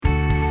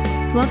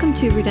Welcome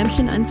to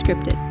Redemption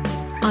Unscripted.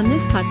 On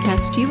this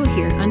podcast, you will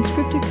hear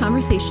unscripted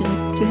conversation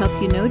to help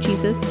you know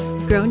Jesus,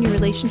 grow in your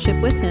relationship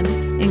with Him,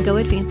 and go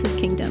advance His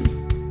kingdom.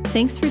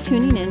 Thanks for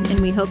tuning in, and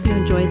we hope you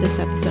enjoy this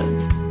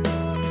episode.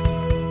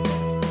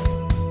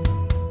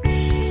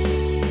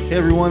 Hey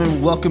everyone,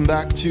 and welcome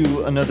back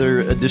to another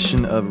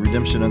edition of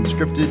Redemption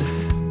Unscripted.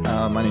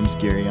 My name is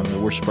Gary. I'm the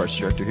worship arts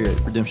director here at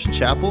Redemption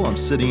Chapel. I'm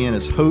sitting in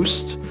as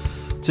host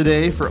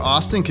today for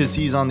Austin because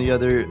he's on the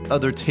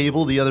other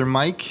table, the other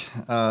mic.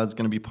 It's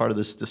going to be part of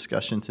this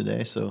discussion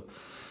today. So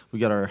we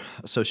got our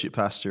associate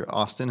pastor,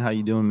 Austin. How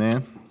you doing,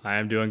 man? I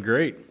am doing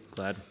great.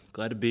 Glad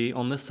to be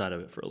on this side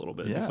of it for a little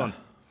bit. It'll be fun.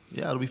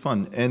 Yeah, it'll be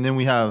fun. And then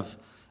we have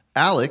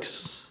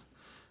Alex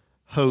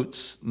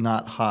Holtz,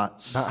 not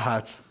Hots. Not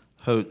Hots.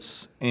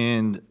 Holtz.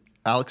 And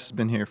Alex has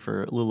been here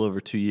for a little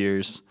over 2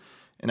 years.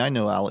 And I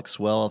know Alex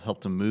well. I've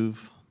helped him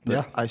move. But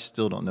yeah. I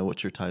still don't know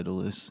what your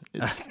title is.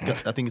 I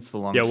think it's the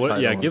longest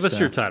title. Yeah, give us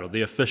your title,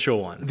 the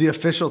official one. The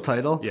official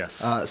title?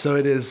 Yes. So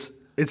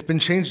it's been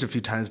changed a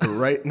few times, but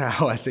right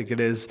now I think it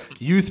is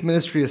Youth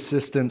Ministry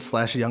Assistant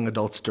 / Young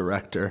Adults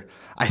Director.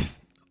 I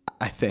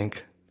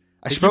think.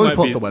 I should probably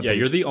pull up the webpage. Yeah,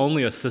 you're the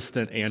only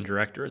assistant and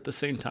director at the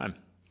same time.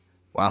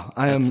 Wow.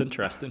 That's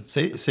interesting.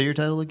 Say your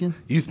title again.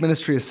 Youth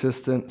Ministry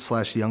Assistant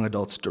 / Young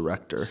Adults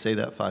Director. Say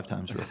that 5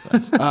 times real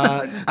fast.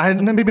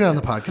 Maybe not on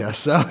the podcast,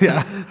 so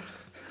yeah.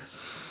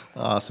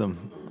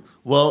 Awesome.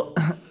 Well,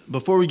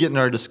 before we get into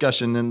our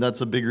discussion, and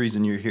that's a big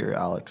reason you're here,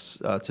 Alex,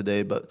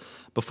 today, but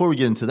before we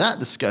get into that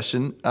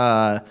discussion,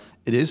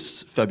 it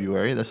is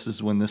February. This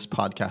is when this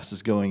podcast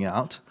is going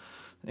out.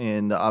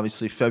 And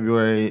obviously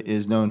February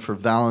is known for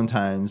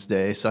Valentine's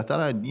Day. So I thought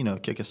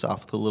I'd, kick us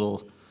off with a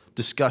little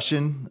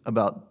discussion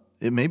about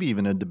it, maybe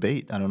even a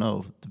debate. I don't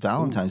know.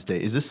 Valentine's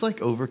Day. Is this like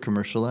over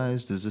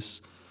commercialized? Is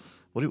this,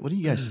 what do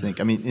you guys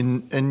think? I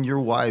mean, and your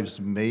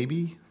wives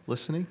maybe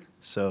listening.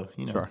 So,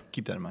 Sure.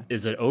 Keep that in mind.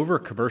 Is it over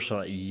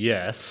commercial?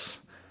 Yes,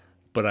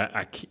 but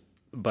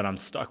I'm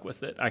stuck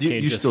with it. You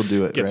just still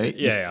do it, skip right?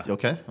 Yeah.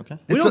 Okay.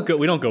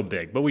 We don't go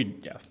big, but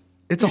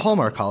It's a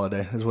Hallmark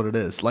holiday is what it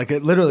is. Like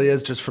it literally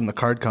is just from the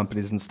card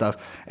companies and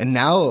stuff. And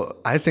now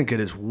I think it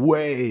is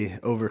way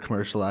over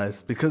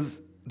commercialized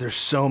because there's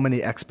so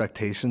many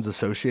expectations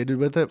associated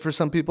with it for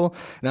some people.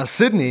 Now,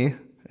 Sydney,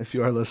 if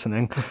you are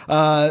listening,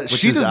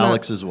 Which is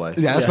Alex's wife.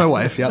 Yeah, that's my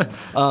wife. Yep.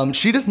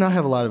 She does not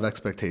have a lot of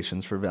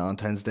expectations for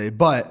Valentine's Day,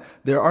 but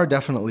there are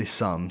definitely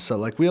some. So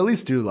like we at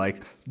least do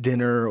like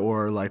dinner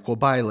or like we'll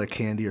buy like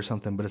candy or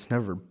something, but it's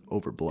never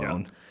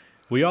overblown. Yeah.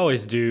 We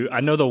always do.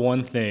 I know the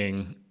one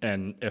thing,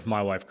 and if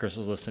my wife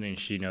Crystal's listening,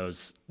 she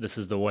knows this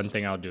is the one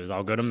thing I'll do is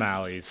I'll go to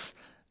Mally's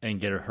and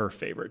get her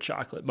favorite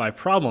chocolate. My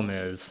problem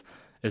is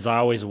I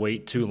always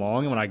wait too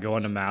long, and when I go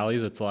into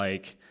Mally's, it's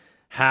like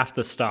half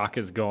the stock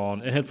is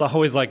gone, and it's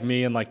always like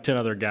me and like 10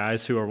 other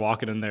guys who are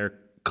walking in there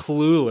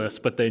clueless,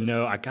 but they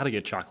know I got to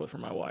get chocolate for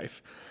my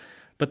wife.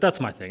 But that's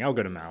my thing. I'll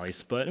go to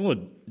Mally's, but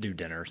we'll do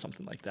dinner or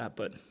something like that.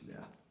 But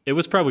yeah, it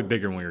was probably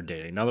bigger when we were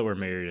dating. Now that we're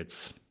married,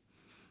 it's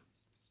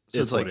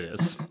like what it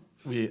is.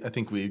 I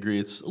think we agree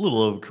it's a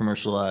little over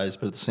commercialized,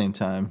 but at the same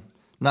time,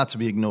 not to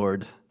be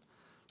ignored.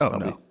 Oh,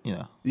 probably,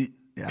 no.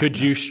 Yeah, Could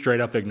you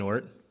straight up ignore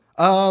it?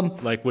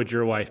 Like, would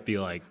your wife be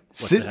like,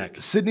 what the heck?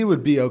 Sydney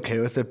would be okay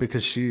with it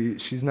because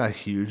she's not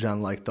huge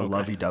on like the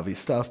lovey-dovey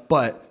stuff,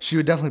 but she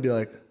would definitely be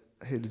like,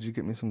 hey, did you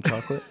get me some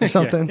chocolate or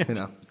something?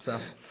 So,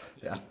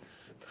 yeah.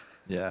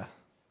 Yeah.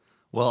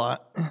 Well,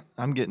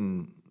 I'm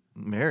getting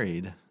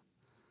married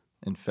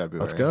in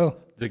February. Let's go.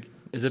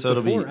 Is it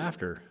before or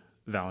after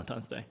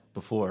Valentine's Day?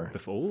 Before.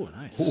 Oh,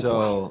 nice.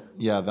 So,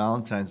 yeah,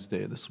 Valentine's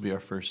Day. This will be our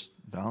first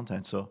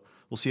Valentine's. So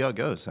we'll see how it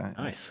goes.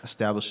 Nice.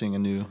 Establishing a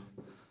new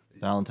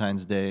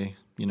Valentine's Day,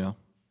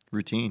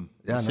 routine.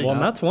 Yeah. Well,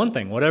 and that's one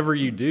thing. Whatever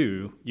you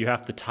do, you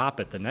have to top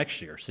it the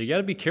next year. So you got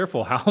to be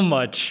careful how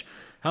much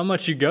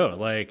you go.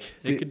 Like,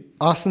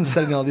 Austin's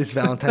setting all these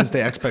Valentine's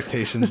Day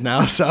expectations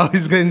now, so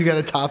he's going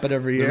to top it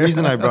every year. The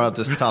reason I brought up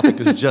this topic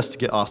was just to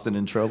get Austin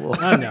in trouble.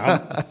 I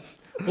know.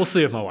 We'll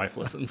see if my wife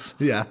listens.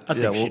 Yeah. I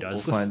think she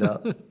does. We'll find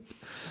out.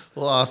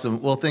 Well,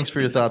 awesome. Well, thanks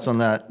for your thoughts on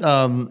that.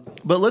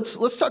 But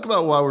let's talk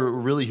about why we're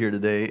really here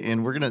today,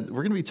 and we're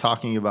gonna be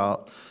talking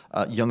about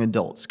young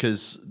adults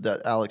because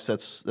Alex,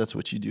 that's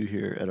what you do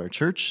here at our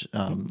church.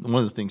 One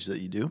of the things that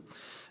you do,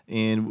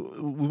 and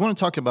we want to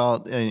talk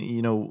about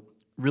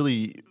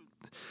really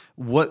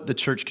what the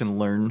church can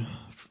learn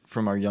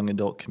from our young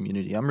adult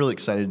community. I'm really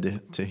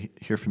excited to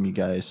hear from you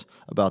guys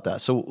about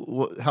that.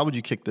 So, how would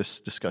you kick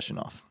this discussion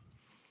off?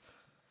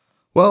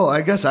 Well,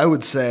 I guess I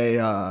would say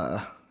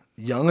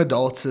young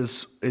adults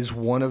is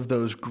one of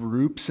those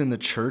groups in the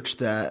church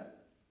that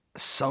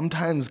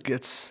sometimes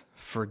gets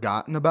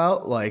forgotten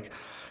about, like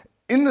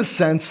in the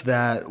sense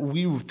that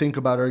we think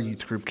about our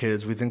youth group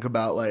kids, we think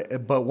about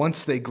but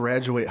once they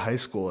graduate high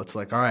school, it's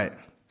like, all right,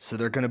 so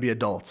they're going to be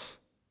adults.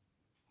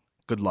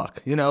 Good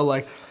luck.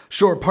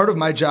 Sure, part of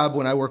my job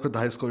when I work with the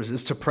high schoolers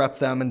is to prep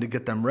them and to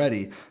get them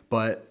ready,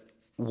 but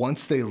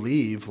once they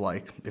leave,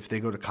 like if they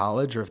go to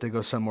college or if they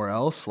go somewhere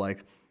else,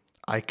 like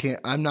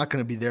I'm not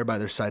going to be there by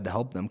their side to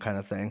help them kind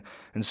of thing.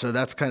 And so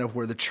that's kind of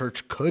where the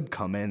church could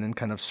come in and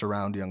kind of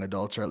surround young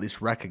adults or at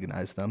least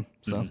recognize them.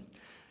 So,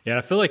 Yeah,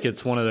 I feel like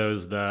it's one of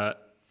those that,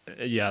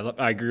 yeah,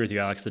 I agree with you,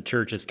 Alex. The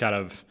church is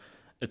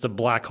it's a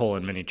black hole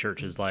in many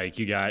churches. Like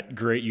you got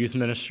great youth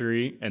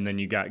ministry and then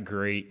you got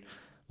great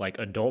like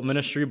adult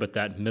ministry, but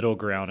that middle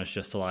ground is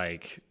just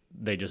like,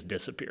 they just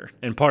disappear.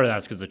 And part of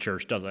that's because the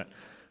church doesn't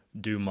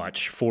do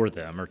much for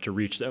them or to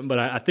reach them. But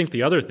I think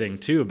the other thing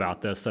too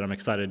about this that I'm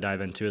excited to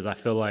dive into is I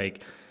feel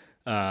like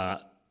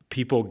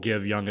people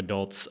give young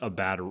adults a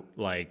bad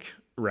like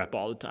rep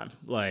all the time.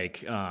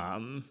 Like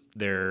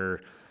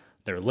they're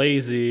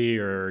lazy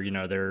or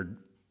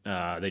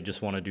they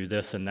just want to do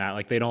this and that.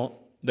 Like they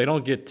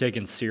don't get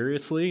taken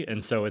seriously.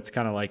 And so it's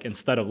kind of like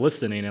instead of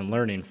listening and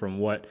learning from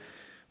what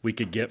we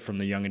could get from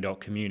the young adult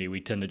community, we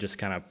tend to just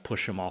kind of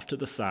push them off to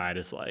the side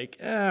as like,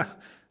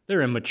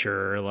 they're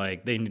immature,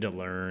 like they need to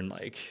learn,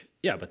 like,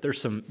 yeah, but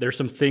there's some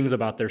things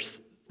about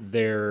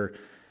their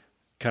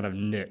kind of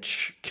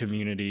niche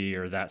community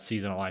or that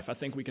season of life I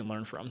think we can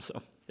learn from.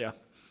 So yeah.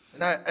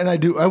 And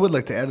I would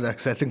like to add to that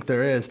because I think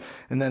there is.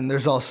 And then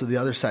there's also the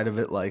other side of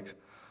it, like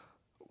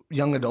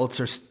young adults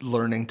are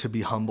learning to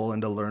be humble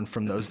and to learn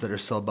from those that are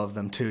still above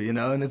them too, and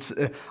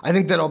I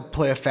think that'll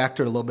play a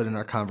factor a little bit in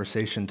our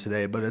conversation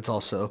today, but it's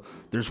also,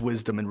 there's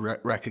wisdom in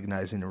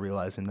recognizing and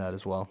realizing that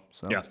as well.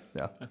 So,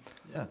 yeah.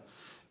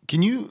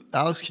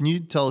 Alex, can you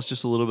tell us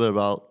just a little bit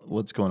about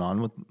what's going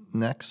on with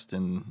Next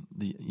and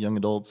the young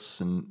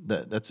adults? And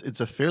it's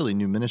a fairly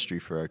new ministry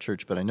for our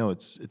church, but I know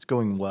it's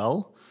going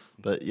well.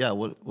 But yeah,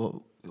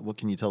 what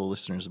can you tell the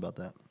listeners about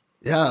that?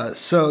 Yeah,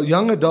 so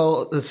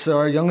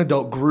our young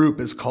adult group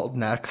is called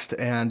Next,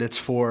 and it's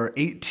for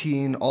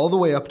 18 all the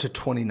way up to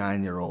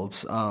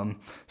 29-year-olds.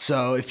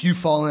 So if you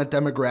fall in that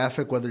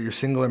demographic, whether you're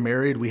single or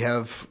married, we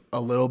have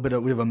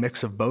a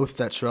mix of both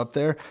that show up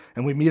there,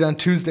 and we meet on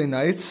Tuesday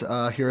nights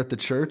here at the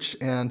church,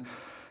 and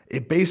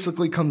it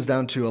basically comes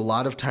down to a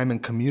lot of time in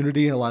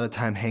community, a lot of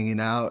time hanging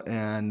out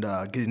and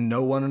getting to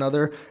know one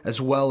another, as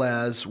well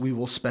as we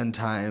will spend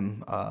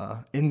time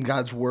in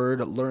God's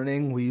Word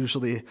learning.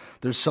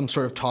 There's some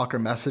sort of talk or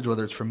message,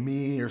 whether it's from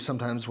me or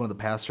sometimes one of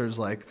the pastors,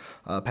 like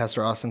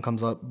Pastor Austin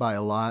comes up by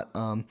a lot.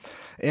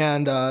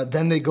 And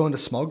then they go into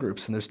small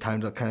groups and there's time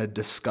to kind of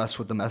discuss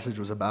what the message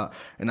was about.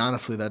 And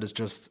honestly, that is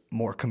just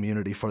more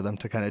community for them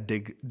to kind of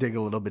dig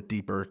a little bit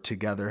deeper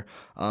together.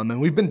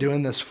 And we've been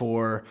doing this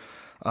for...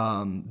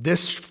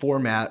 this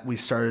format we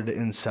started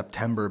in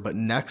September, but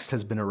Next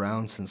has been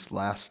around since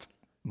last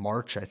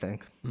March, I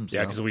think.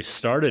 Yeah, because we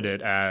started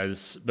it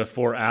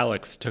before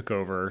Alex took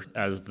over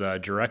as the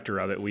director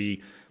of it.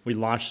 We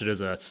launched it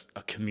as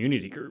a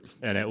community group,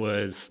 and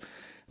I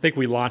think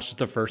we launched it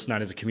the first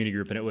night as a community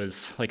group, and it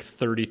was like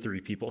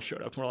 33 people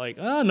showed up. We're like,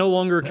 no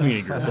longer a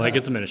community group, like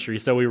it's a ministry.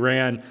 So we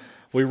ran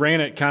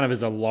it kind of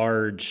as a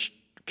large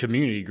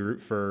community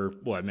group for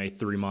maybe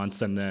 3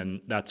 months, and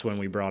then that's when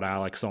we brought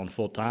Alex on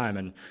full time.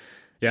 And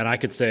I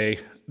could say,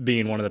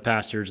 being one of the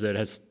pastors that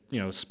has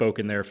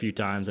spoken there a few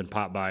times and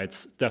popped by,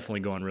 it's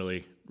definitely going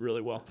really,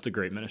 really well. It's a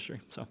great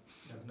ministry. So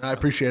I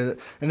appreciate it,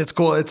 and it's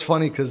cool. It's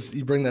funny because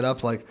you bring that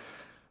up, like.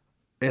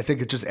 I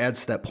think it just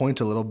adds to that point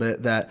a little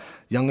bit that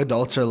young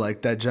adults are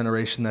like that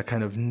generation that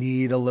kind of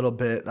need a little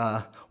bit.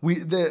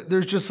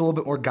 There's just a little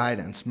bit more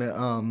guidance,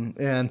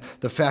 and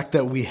the fact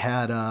that we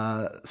had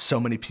so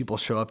many people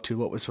show up to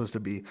what was supposed to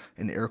be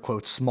an air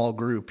quotes small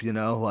group,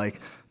 like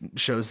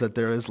shows that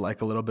there is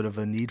like a little bit of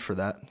a need for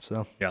that.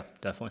 So yeah,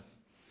 definitely.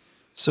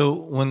 So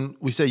when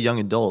we say young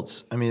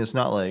adults, I mean it's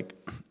not like.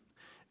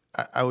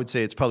 I would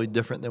say it's probably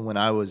different than when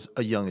I was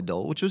a young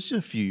adult, which was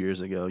just a few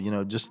years ago.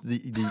 Just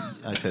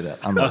I say that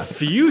I'm a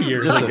few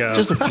years ago,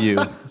 just a few.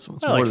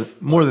 It's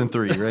more than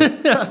 3,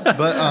 right?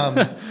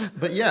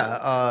 but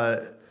yeah,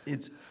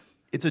 it's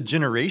a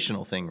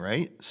generational thing,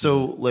 right?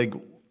 So we're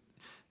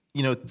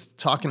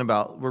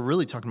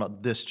really talking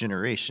about this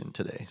generation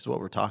today. Is what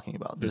we're talking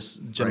about. This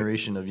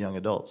generation of young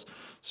adults.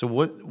 So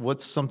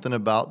what's something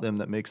about them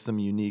that makes them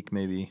unique,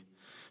 maybe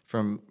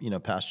from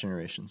past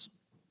generations?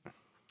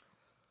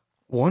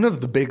 One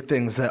of the big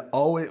things that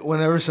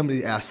whenever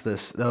somebody asks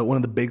this, one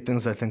of the big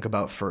things I think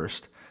about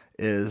first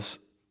is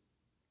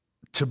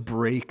to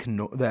break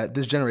that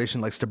this generation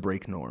likes to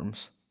break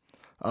norms.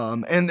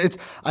 And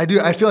I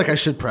feel like I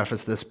should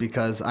preface this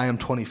because I am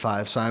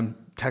 25, so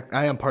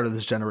I am part of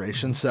this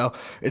generation. So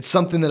it's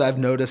something that I've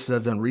noticed, that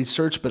I've done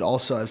research, but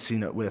also I've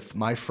seen it with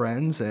my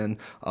friends and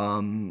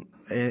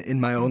in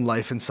my own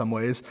life in some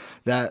ways,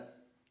 that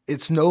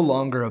it's no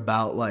longer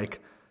about like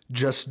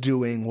just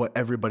doing what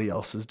everybody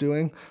else is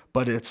doing,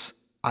 but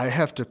I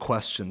have to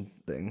question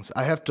things.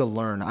 I have to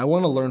learn. I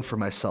want to learn for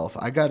myself.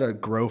 I got to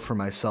grow for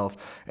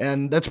myself.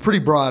 And that's pretty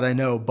broad, I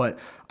know, but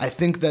I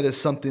think that is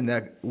something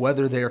that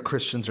whether they are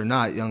Christians or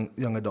not,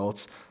 young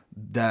adults,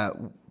 that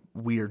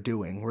we are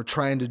doing. We're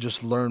trying to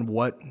just learn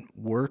what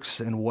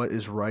works and what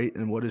is right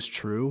and what is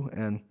true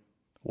and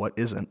what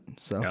isn't.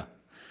 So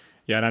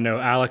Yeah, and I know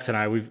Alex and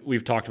I,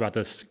 we've talked about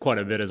this quite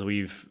a bit as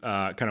we've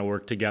kind of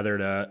worked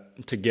together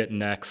to get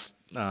Next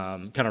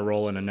kind of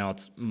rolling, and now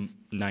it's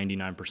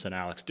 99%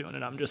 Alex doing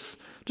it. I'm just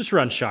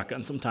run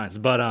shotgun sometimes.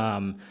 But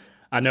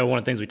I know one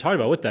of the things we talked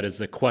about with that is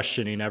the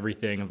questioning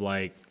everything of,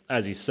 like,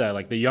 as he said,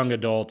 like the young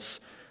adults,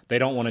 they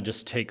don't want to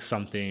just take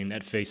something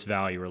at face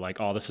value or like,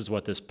 oh, this is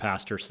what this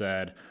pastor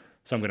said,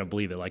 so I'm going to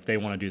believe it. Like, they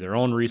want to do their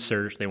own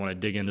research. They want to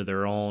dig into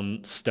their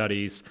own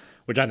studies,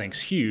 which I think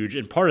is huge.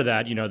 And part of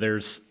that,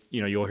 there's,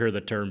 you'll hear the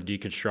term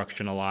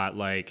deconstruction a lot,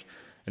 like,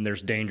 and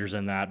there's dangers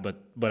in that.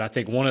 But I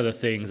think one of the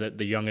things that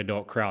the young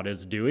adult crowd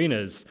is doing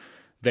is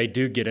they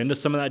do get into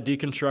some of that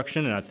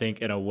deconstruction. And I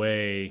think in a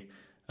way,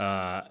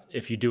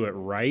 if you do it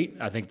right,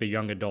 I think the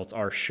young adults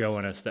are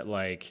showing us that,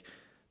 like,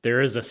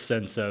 there is a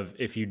sense of,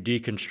 if you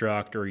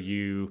deconstruct or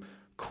you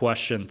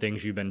question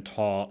things you've been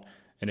taught,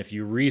 and if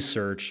you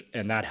research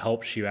and that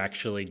helps you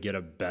actually get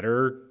a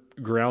better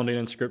grounding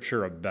in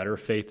Scripture, a better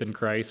faith in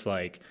Christ,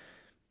 like,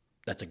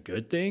 that's a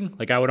good thing.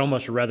 Like, I would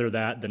almost rather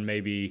that than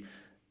maybe,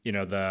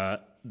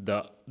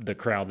 the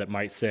crowd that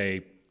might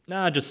say,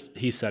 nah, just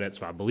he said it,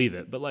 so I believe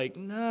it. But, like,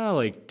 no,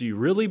 like, do you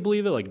really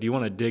believe it? Like, do you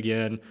want to dig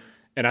in?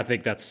 And I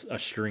think that's a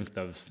strength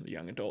of the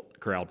young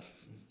adult crowd.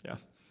 Yeah.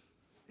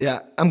 Yeah,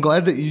 I'm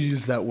glad that you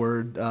used that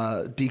word,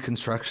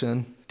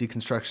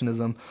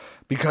 deconstructionism,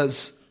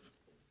 because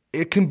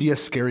it can be a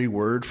scary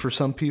word for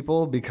some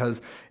people,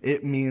 because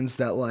it means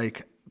that,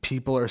 like,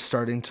 people are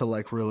starting to,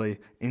 like, really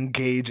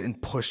engage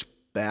and push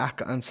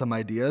back on some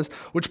ideas,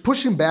 which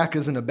pushing back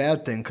isn't a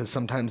bad thing, because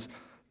sometimes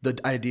the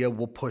idea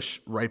will push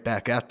right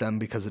back at them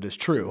because it is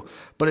true.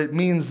 But it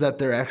means that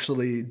they're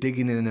actually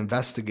digging in and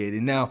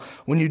investigating. Now,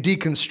 when we're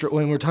talking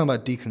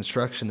about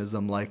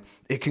deconstructionism, like,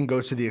 it can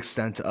go to the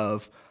extent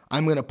of,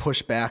 I'm going to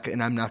push back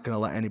and I'm not going to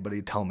let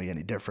anybody tell me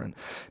any different.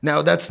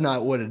 Now, that's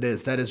not what it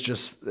is. That's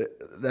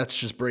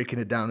just breaking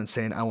it down and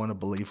saying, I want to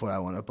believe what I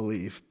want to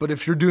believe. But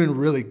if you're doing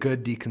really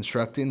good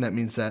deconstructing, that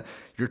means that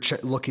you're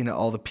looking at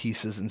all the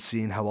pieces and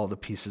seeing how all the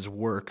pieces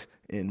work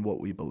in what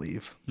we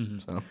believe. Mm-hmm.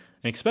 So,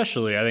 and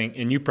especially, I think,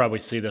 and you probably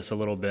see this a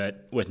little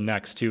bit with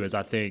Next too, is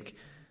I think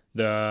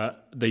the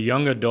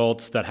young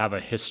adults that have a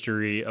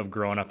history of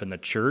growing up in the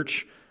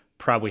church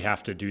probably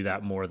have to do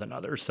that more than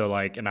others. So,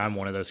 like, and I'm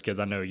one of those kids,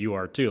 I know you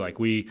are too. Like,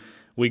 we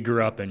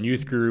grew up in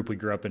youth group, we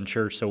grew up in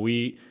church. So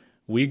we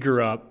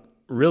grew up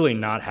really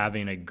not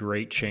having a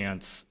great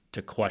chance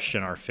to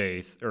question our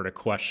faith or to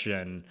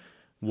question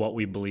what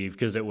we believe,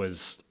 because it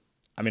was,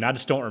 I mean, I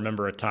just don't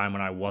remember a time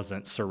when I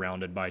wasn't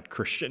surrounded by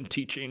Christian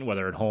teaching,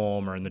 whether at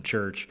home or in the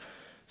church.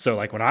 So,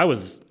 like, when I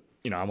was,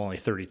 I'm only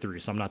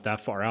 33, so I'm not that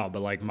far out,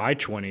 but, like, my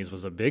 20s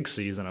was a big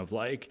season of,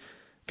 like,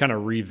 kind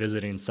of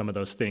revisiting some of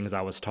those things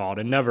I was taught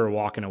and never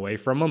walking away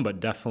from them, but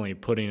definitely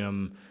putting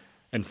them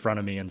in front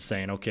of me and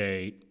saying,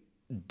 okay,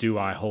 do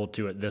I hold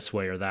to it this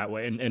way or that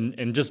way?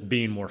 And just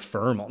being more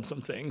firm on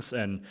some things.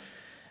 And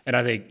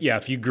I think, yeah,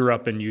 if you grew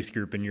up in youth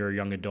group and you're a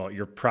young adult,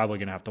 you're probably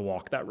going to have to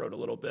walk that road a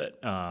little bit.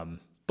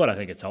 But I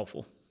think it's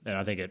helpful, and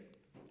I think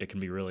it can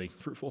be really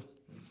fruitful.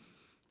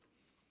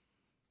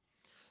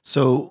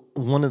 So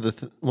one of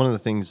the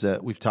things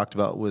that we've talked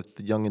about with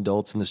the young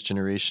adults in this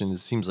generation, it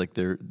seems like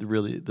they're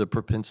really the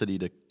propensity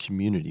to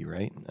community,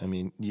 right? I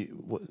mean,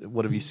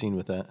 what have you seen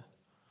with that?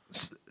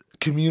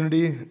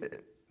 Community,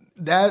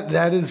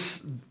 that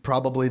is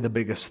probably the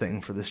biggest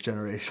thing for this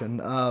generation,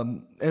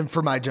 and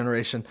for my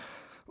generation.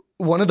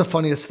 One of the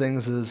funniest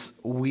things is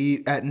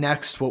at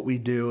Next, what we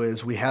do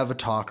is we have a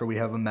talk or we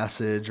have a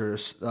message,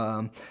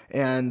 and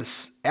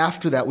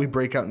after that we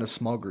break out into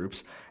small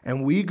groups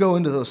and we go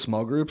into those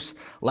small groups.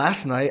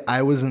 Last night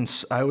I was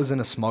in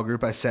a small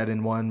group. I sat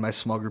in one. My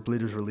small group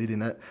leaders were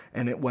leading it,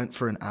 and it went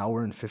for an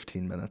hour and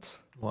 15 minutes.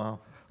 Wow!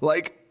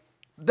 Like,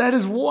 that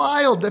is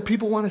wild that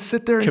people want to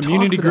sit there and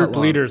community talk for group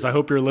leaders. I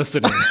hope you're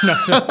listening.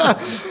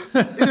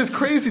 It is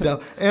crazy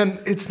though.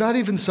 And it's not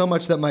even so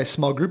much that my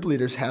small group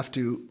leaders have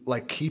to,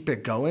 like, keep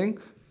it going.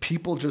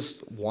 People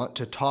just want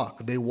to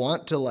talk. They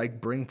want to, like,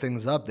 bring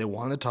things up. They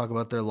want to talk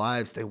about their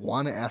lives. They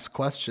want to ask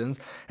questions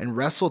and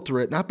wrestle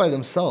through it, not by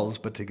themselves,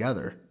 but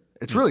together.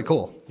 It's really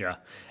cool. Yeah.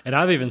 And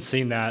I've even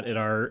seen that at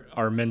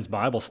our men's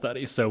Bible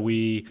study. So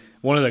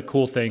one of the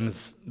cool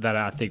things that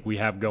I think we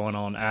have going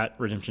on at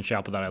Redemption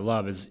Chapel that I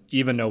love is,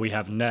 even though we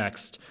have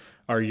Next,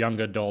 our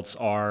young adults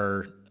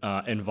are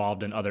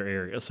involved in other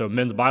areas. So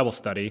men's Bible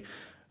study,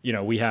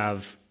 we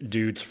have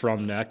dudes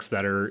from Next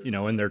that are,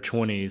 in their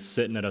 20s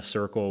sitting at a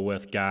circle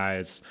with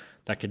guys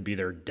that could be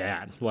their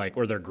dad, like,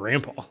 or their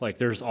grandpa. Like,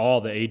 there's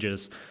all the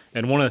ages.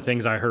 And one of the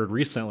things I heard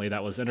recently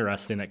that was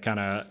interesting that kind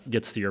of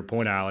gets to your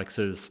point, Alex,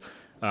 is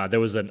there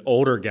was an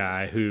older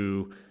guy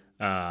who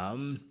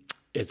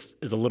is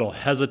a little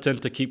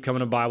hesitant to keep coming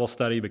to Bible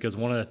study, because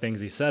one of the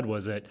things he said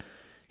was that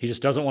he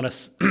just doesn't want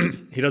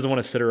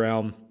to sit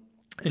around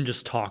and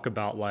just talk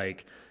about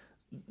like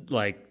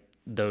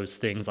those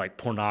things like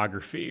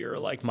pornography or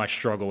like my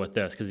struggle with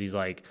this, because he's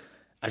like,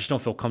 I just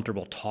don't feel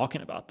comfortable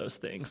talking about those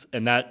things.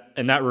 And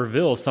that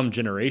reveals some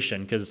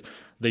generation, because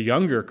the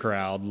younger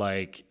crowd,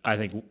 like, I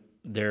think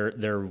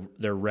they're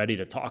ready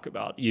to talk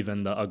about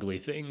even the ugly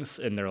things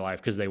in their life,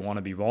 because they want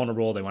to be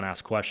vulnerable, they want to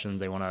ask questions,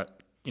 they want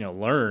to,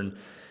 learn.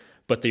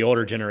 but the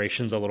older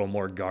generation's a little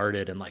more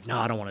guarded and like, no,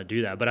 I don't want to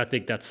do that. But I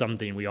think that's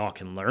something we all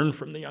can learn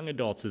from the young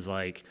adults is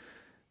like,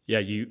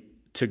 yeah,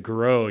 to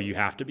grow, you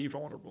have to be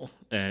vulnerable.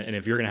 And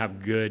if you're going to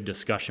have good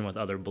discussion with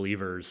other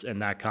believers in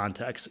that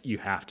context, you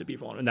have to be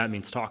vulnerable. And that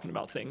means talking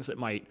about things that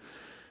might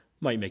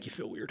make you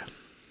feel weird.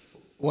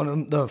 One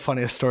of the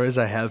funniest stories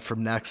I have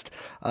from Next,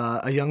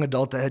 a young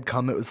adult that had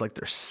come, it was like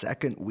their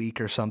second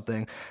week or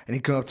something, and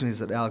he came up to me and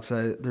said, Alex,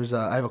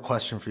 I have a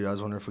question for you. I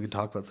was wondering if we could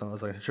talk about something. I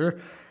was like, sure.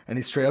 And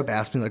he straight up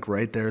asked me, like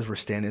right there as we're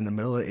standing in the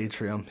middle of the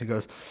atrium, he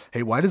goes,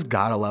 hey, why does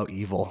God allow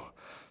evil?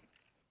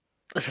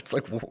 And it's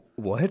like,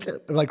 what?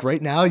 Like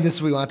right now, this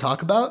is what we want to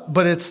talk about?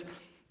 But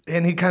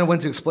and he kind of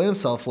went to explain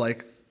himself,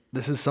 like,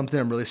 this is something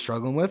I'm really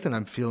struggling with, and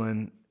I'm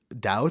feeling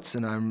doubts,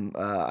 and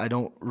I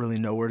don't really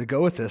know where to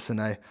go with this,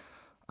 and I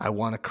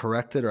want to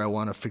correct it, or I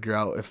want to figure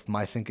out if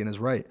my thinking is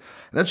right.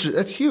 And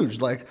that's huge.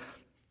 Like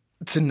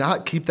to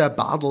not keep that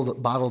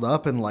bottled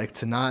up, and like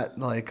to not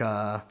like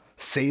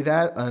say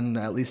that and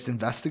at least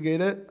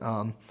investigate it,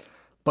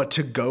 but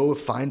to go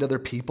find other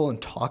people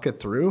and talk it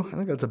through. I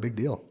think that's a big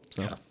deal.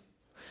 So. Yeah.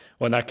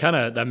 Well,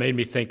 that made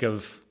me think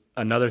of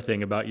another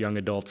thing about young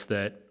adults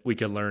that we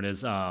can learn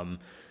is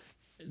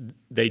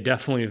they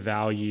definitely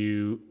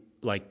value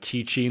like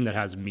teaching that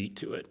has meat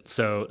to it.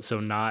 So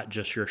not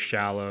just your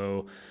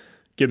shallow,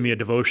 give me a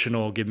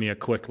devotional, give me a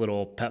quick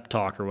little pep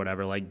talk or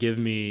whatever. Like give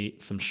me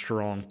some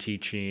strong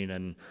teaching.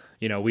 And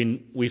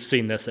we've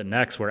seen this at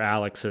Next where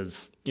Alex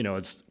is,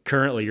 it's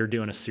currently you're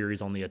doing a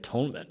series on the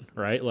atonement,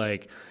 right?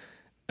 Like,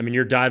 I mean,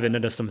 you're diving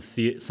into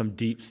some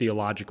deep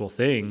theological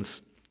things.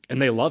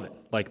 And they love it.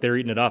 Like they're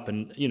eating it up.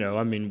 And,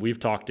 we've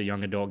talked to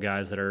young adult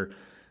guys that are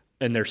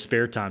in their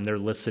spare time, they're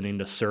listening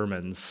to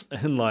sermons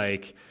and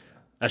like,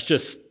 that's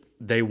just,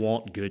 they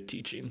want good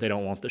teaching. They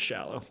don't want the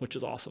shallow, which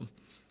is awesome.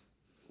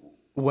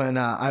 When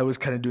I was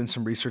kind of doing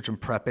some research and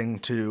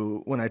prepping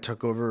to when I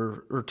took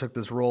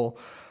this role,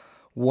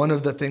 one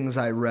of the things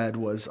I read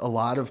was a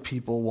lot of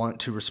people want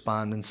to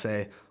respond and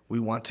say, we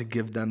want to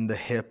give them the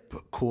hip,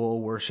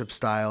 cool worship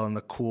style and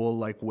the cool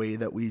like way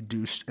that we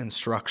do and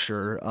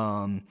structure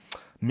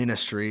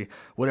ministry,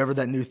 whatever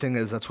that new thing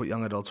is, that's what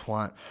young adults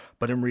want.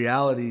 But in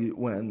reality,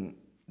 when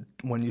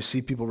you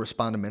see people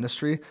respond to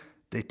ministry,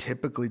 they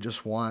typically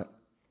just want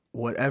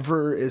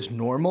whatever is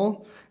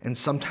normal and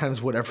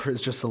sometimes whatever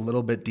is just a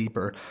little bit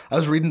deeper. I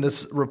was reading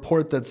this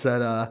report that said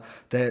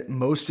that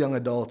most young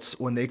adults,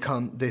 when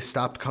they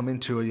stopped coming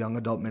to a young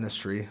adult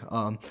ministry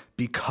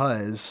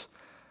because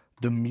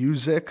the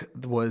music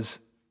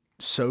was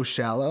so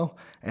shallow,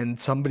 and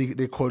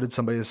they quoted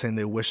somebody as saying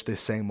they wish they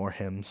sang more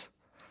hymns.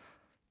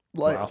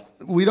 Like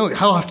wow.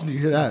 How often do you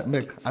hear that?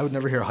 Mick, I would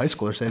never hear a high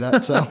schooler say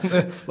that, so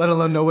let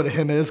alone know what a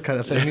hymn is kind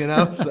of thing,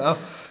 So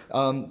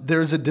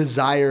there's a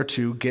desire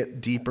to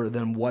get deeper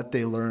than what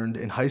they learned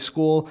in high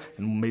school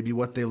and maybe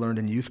what they learned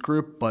in youth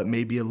group, but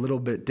maybe a little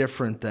bit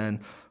different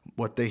than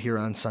what they hear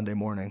on Sunday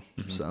morning.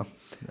 Mm-hmm. So,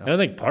 yeah. And I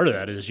think part of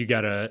that is you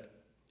got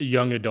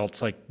young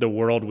adults, like the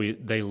world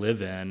they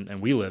live in and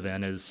we live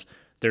in, is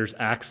there's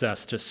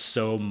access to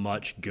so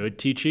much good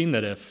teaching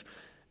that if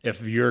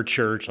your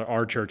church, or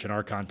our church in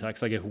our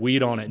context, like if we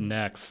don't at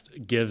Next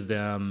give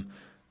them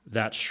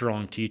that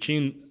strong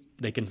teaching,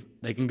 they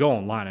can go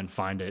online and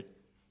find it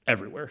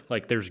everywhere.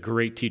 Like there's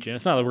great teaching.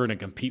 It's not that we're going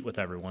to compete with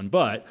everyone,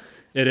 but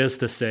it is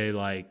to say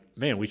like,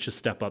 man, we should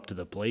step up to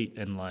the plate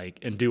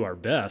and do our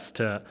best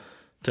to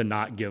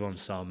not give them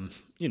some,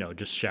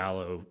 just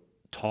shallow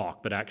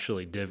talk, but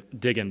actually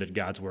dig into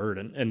God's word.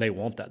 And they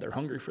want that. They're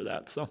hungry for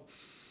that. So.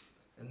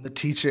 And the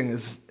teaching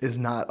is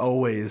not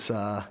always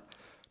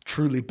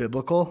truly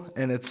biblical,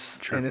 and it's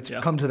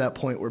come to that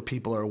point where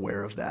people are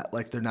aware of that.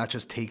 Like they're not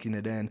just taking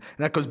it in. And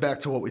that goes back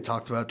to what we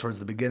talked about towards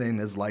the beginning,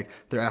 is like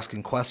they're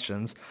asking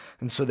questions.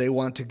 And so they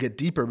want to get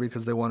deeper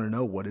because they want to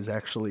know what is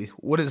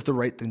the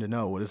right thing to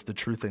know? What is the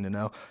true thing to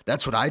know?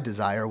 That's what I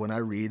desire when I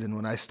read and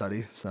when I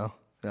study. So,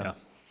 yeah.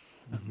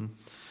 Mm-hmm.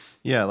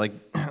 Yeah.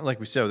 Like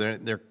we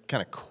said, they're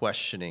kind of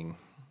questioning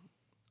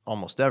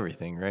almost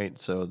everything, right?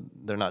 So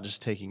they're not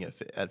just taking it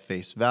at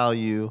face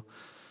value,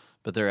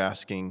 but they're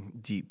asking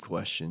deep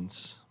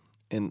questions.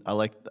 And I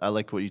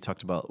like what you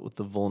talked about with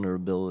the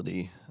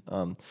vulnerability.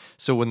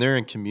 So when they're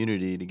in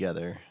community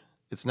together,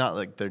 it's not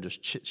like they're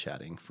just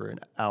chit-chatting for an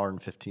hour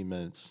and 15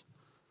 minutes.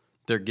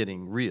 They're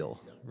getting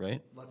real,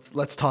 right?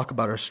 Let's talk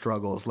about our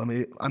struggles.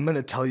 I'm going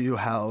to tell you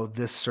how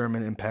this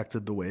sermon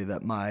impacted the way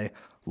that my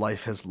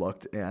life has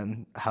looked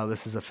and how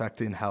this is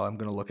affecting how I'm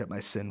going to look at my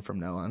sin from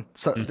now on.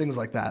 So things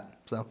like that.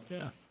 So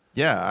yeah.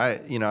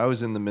 I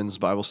was in the men's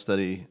Bible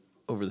study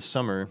over the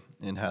summer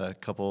and had a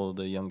couple of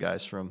the young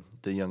guys from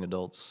the young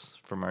adults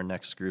from our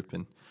Next group,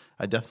 and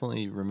I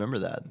definitely remember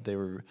that they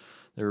were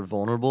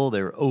vulnerable,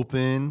 they were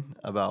open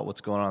about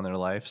what's going on in their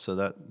life. So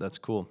that's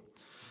cool.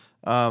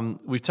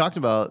 We've talked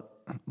about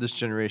this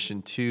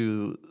generation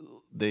too.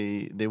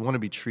 They want to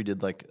be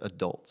treated like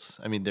adults.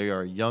 I mean, they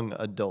are young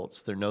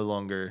adults. They're no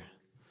longer,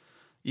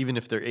 even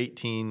if they're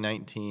 18,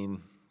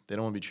 19, they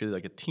don't want to be treated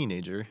like a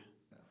teenager.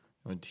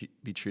 They want to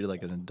be treated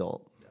like an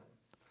adult.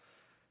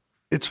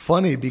 It's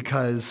funny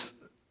because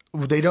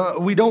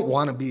we don't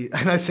want to be,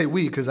 and I say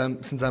we because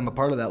since I'm a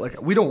part of that,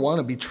 like we don't want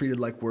to be treated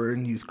like we're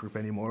in youth group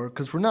anymore,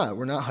 because we're not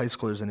high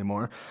schoolers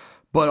anymore.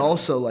 But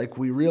also, like,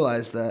 we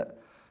realize that,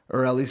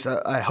 or at least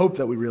I hope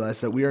that we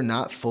realize that we are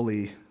not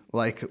fully,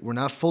 like, we're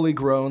not fully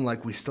grown.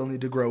 Like, we still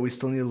need to grow. We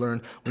still need to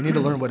learn. We need to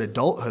learn what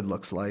adulthood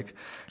looks like.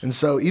 And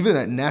so even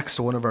at Next,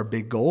 one of our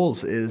big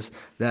goals is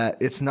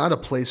that it's not a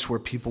place where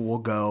people will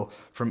go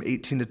from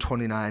 18 to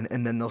 29,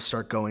 and then they'll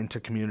start going to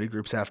community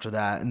groups after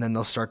that, and then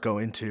they'll start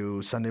going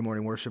to Sunday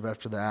morning worship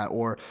after that,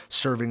 or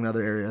serving in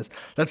other areas.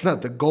 That's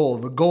not the goal.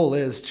 The goal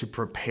is to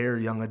prepare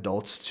young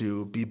adults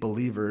to be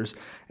believers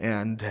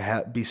and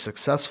to be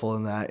successful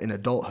in that in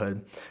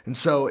adulthood. And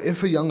so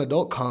if a young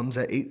adult comes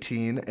at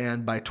 18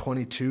 and by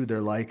 22 they're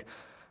like,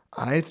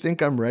 I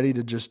think I'm ready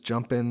to just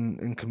jump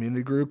in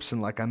community groups,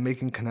 and like I'm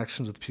making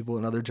connections with people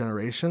in other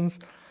generations,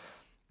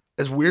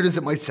 as weird as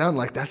it might sound,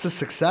 like that's a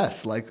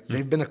success. Like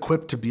they've been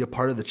equipped to be a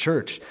part of the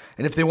church.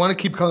 And if they want to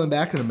keep coming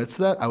back in the midst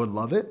of that, I would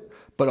love it.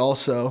 But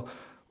also,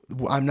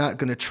 I'm not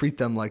going to treat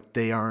them like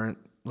they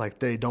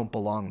don't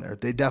belong there.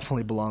 They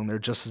definitely belong there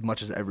just as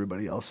much as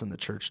everybody else in the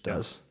church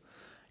does.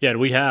 Yeah,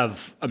 we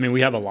have a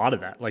lot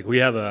of that. Like we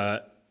have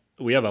a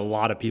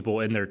lot of people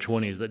in their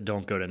 20s that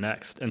don't go to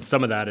Next. And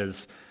some of that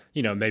is,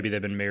 maybe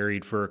they've been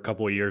married for a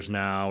couple of years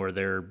now, or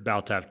they're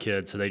about to have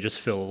kids, so they just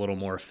feel a little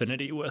more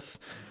affinity with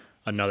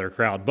another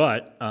crowd.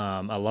 But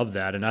I love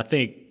that. And I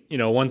think,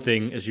 one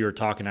thing as you were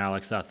talking,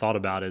 Alex, that I thought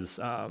about is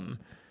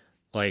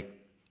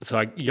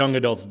young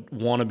adults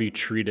want to be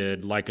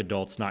treated like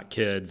adults, not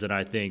kids. And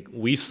I think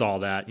we saw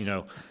that,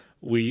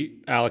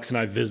 Alex and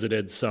I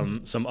visited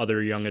some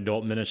other young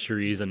adult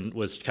ministries and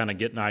was kind of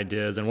getting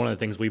ideas. And one of the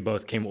things we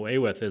both came away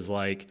with is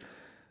like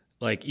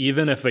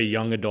even if a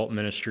young adult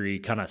ministry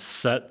kind of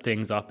set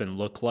things up and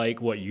look like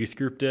what youth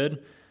group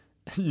did,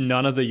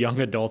 none of the young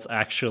adults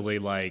actually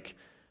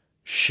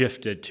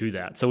shifted to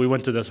that. So we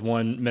went to this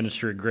one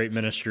ministry, great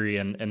ministry,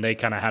 and they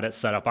kind of had it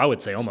set up, I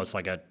would say almost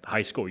like a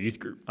high school youth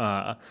group.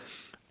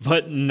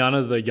 But none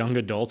of the young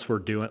adults were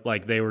doing,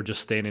 they were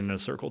just standing in a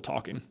circle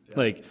talking.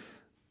 Yeah.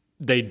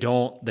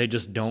 They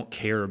just don't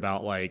care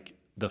about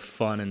the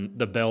fun and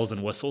the bells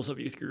and whistles of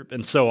youth group.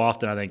 And so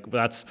often I think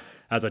that's,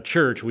 as a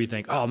church, we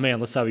think, oh man,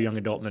 let's have a young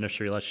adult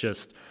ministry. Let's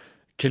just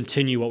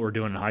continue what we're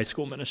doing in high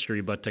school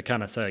ministry. But to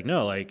kind of say,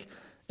 no,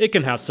 it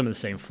can have some of the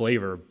same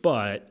flavor,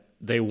 but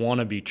they want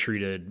to be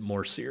treated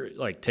more serious,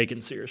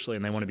 taken seriously,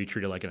 and they want to be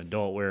treated like an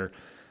adult where,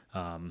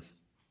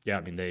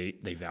 they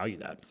value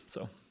that.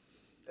 So.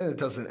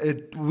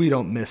 And we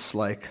don't miss,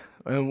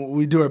 and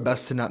we do our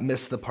best to not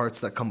miss the parts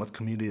that come with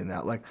community in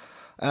that.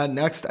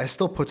 Next, I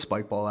still put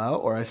spike ball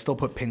out, or I still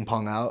put ping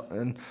pong out,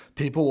 and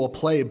people will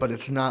play, but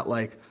it's not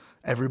like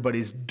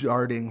everybody's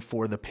darting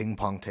for the ping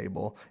pong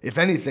table. If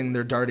anything,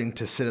 they're darting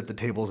to sit at the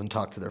tables and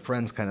talk to their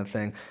friends kind of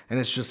thing. And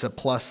it's just a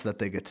plus that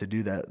they get to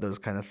do those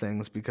kind of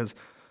things, because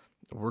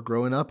we're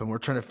growing up and we're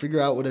trying to figure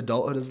out what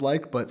adulthood is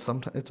like, but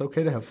sometimes it's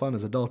okay to have fun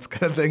as adults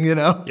kind of thing,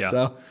 Yeah.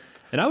 So.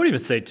 And I would even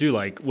say too,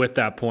 with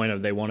that point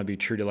of they want to be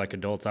treated like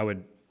adults,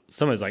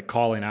 somebody's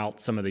calling out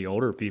some of the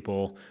older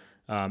people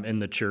in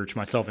the church,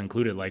 myself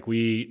included.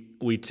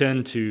 We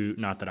tend to,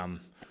 not that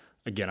I'm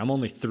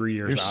only 3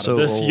 years out of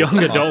this young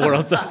adult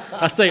world. So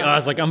I say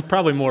us, I'm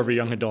probably more of a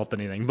young adult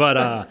than anything.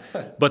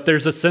 But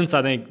there's a sense,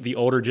 I think, the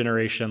older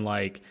generation,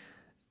 for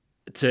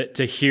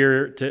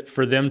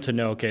them to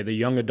know, okay, the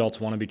young adults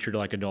want to be treated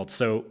like adults.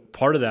 So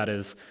part of that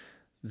is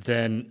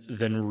then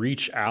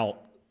reach out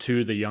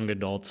to the young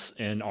adults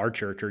in our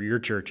church or your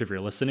church if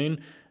you're listening,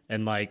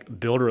 and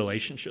build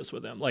relationships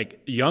with them.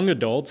 Young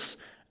adults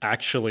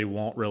actually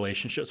want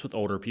relationships with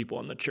older people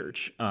in the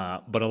church,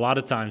 but a lot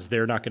of times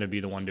they're not going to be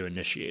the one to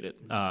initiate it.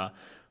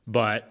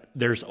 But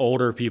there's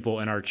older people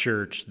in our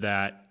church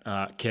that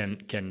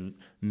can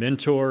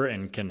mentor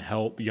and can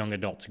help young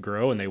adults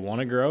grow, and they want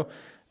to grow.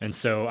 And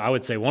so I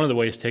would say one of the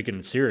ways taking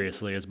it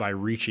seriously is by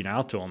reaching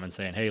out to them and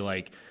saying, hey,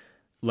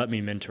 let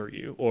me mentor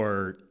you.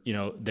 Or,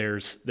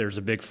 there's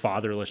a big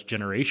fatherless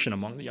generation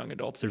among the young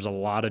adults. There's a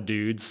lot of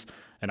dudes,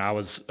 and I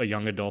was a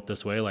young adult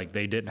this way,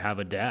 they didn't have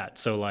a dad.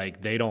 So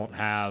they don't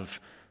have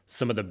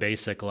some of the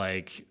basic,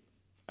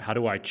 how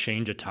do I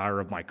change a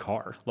tire of my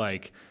car?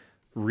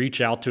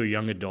 Reach out to a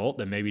young adult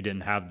that maybe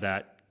didn't have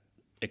that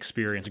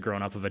experience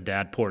growing up of a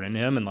dad poured into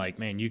him, and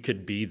man, you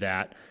could be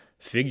that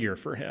figure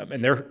for him.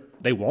 And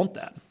they want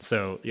that.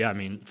 So yeah,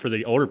 for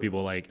the older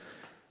people,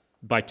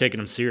 by taking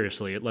them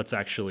seriously, let's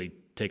actually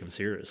take them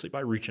seriously by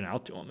reaching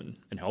out to them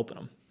and helping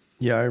them.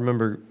 Yeah, I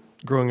remember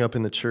growing up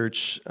in the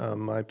church,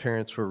 my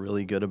parents were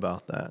really good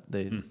about that.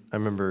 I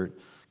remember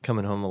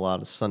coming home a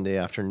lot of Sunday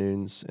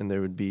afternoons, and there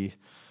would be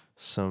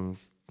some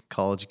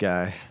college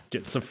guy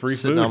getting some free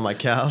sitting food on my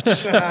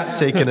couch,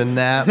 taking a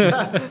nap,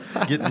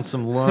 getting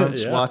some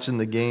lunch, watching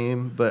the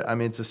game. But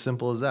it's as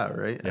simple as that,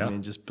 right? Yeah.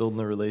 Just building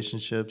the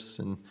relationships,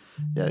 and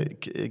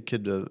it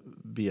could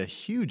be a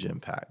huge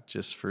impact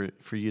just for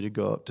you to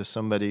go up to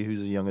somebody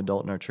who's a young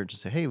adult in our church and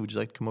say, hey, would you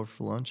like to come over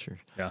for lunch? Or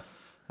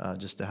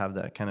just to have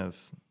that kind of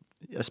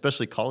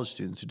especially college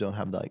students who don't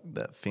have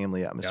that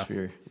family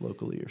atmosphere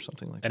locally or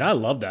something like that. And I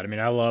love that. I mean,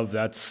 I love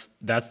that's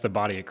the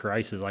body of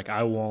Christ. Is like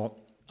I want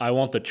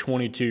the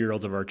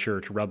 22-year-olds of our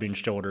church rubbing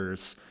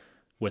shoulders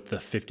with the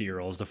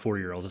 50-year-olds, the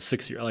 40-year-olds, the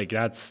 60-year-olds. Like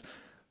that's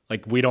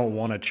like we don't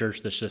want a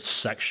church that's just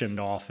sectioned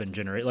off and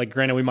generate. Like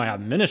granted, we might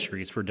have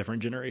ministries for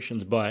different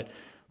generations, but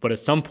at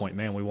some point,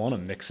 man, we want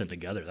to mix them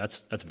together.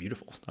 That's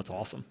beautiful. That's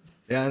awesome.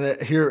 Yeah,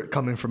 and here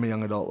coming from a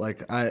young adult,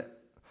 like I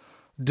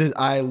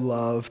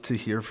love to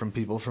hear from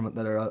people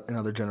that are in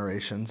other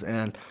generations,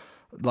 and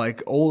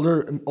like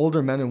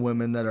older men and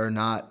women that are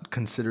not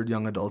considered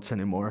young adults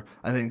anymore.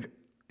 I think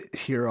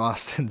hear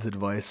Austin's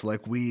advice.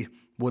 Like we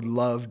would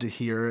love to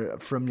hear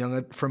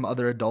from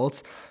other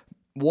adults.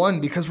 One,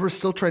 because we're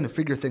still trying to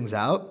figure things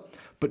out,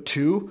 but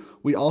two,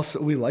 we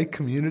like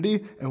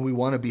community and we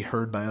want to be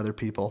heard by other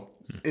people.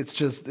 It's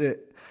just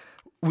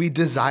we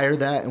desire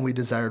that, and we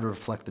desire to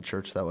reflect the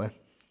church that way.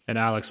 And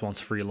Alex wants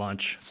free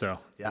lunch, so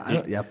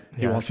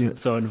He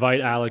wants so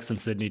invite Alex and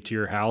Sydney to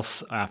your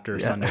house after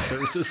Sunday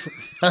services.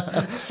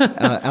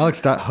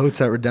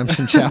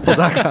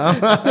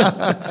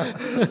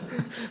 Alex.hotes@redemptionchapel.com.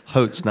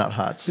 Hotes, not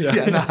hots.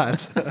 Yeah, not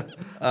hots.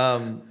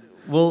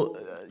 Well,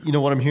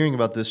 what I'm hearing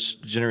about this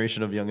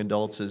generation of young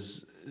adults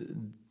is,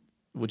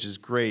 which is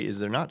great, is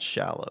they're not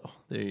shallow.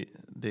 They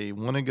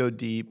want to go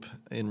deep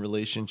in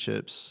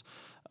relationships.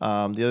 The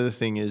other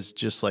thing is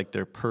just like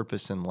their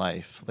purpose in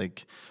life.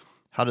 Like,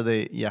 how do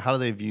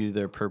they view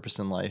their purpose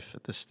in life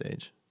at this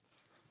stage?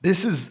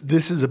 This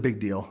is a big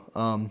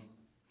deal.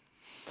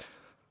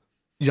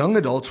 Young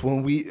adults,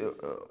 when we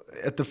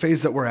at the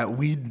phase that we're at,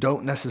 we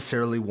don't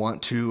necessarily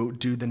want to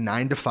do the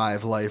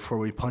 9-to-5 life where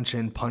we punch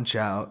in, punch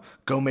out,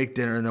 go make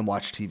dinner, and then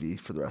watch TV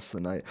for the rest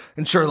of the night.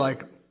 And sure,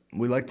 like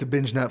we like to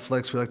binge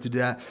Netflix, we like to do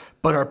that,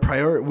 but our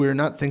priority, we're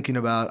not thinking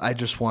about I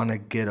just want to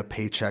get a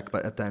paycheck,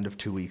 but at the end of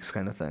 2 weeks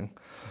kind of thing.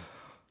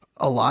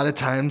 A lot of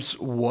times,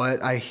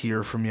 what I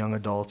hear from young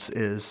adults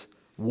is,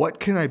 what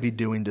can I be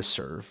doing to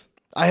serve?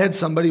 I had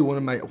somebody,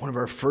 one of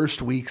our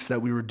first weeks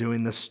that we were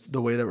doing this, the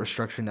way that we're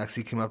structured next,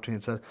 he came up to me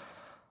and said,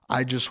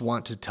 I just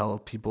want to tell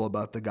people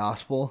about the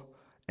gospel,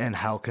 and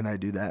how can I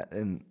do that?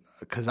 And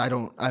because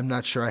I'm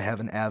not sure I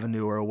have an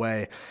avenue or a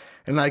way.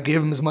 And I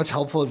gave him as much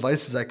helpful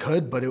advice as I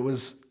could, but it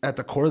was at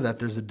the core that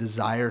there's a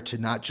desire to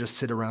not just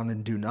sit around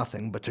and do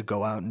nothing, but to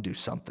go out and do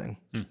something.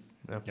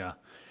 Yeah.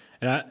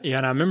 And I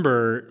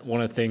remember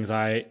one of the things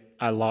I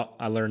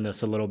learned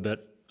this a little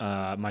bit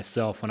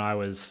myself when I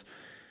was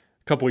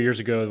a couple of years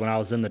ago when I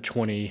was in the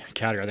 20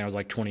 category. I think I was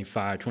like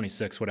 25,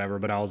 26, whatever.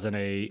 But I was in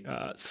a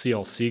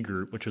CLC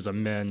group, which was a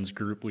men's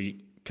group.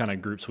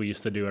 Groups we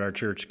used to do at our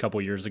church a couple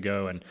of years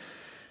ago, and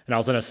I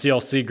was in a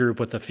CLC group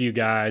with a few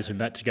guys who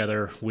met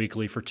together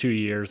weekly for 2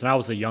 years. And I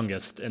was the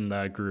youngest in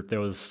the group. There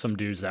was some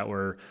dudes that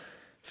were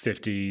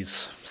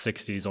 50s,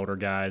 60s, older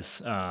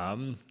guys,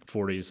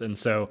 40s. And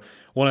so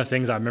one of the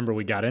things I remember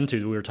we got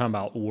into, we were talking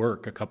about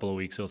work a couple of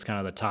weeks. It was kind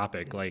of the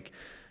topic, like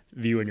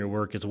viewing your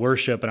work as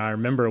worship. And I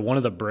remember one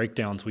of the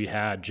breakdowns we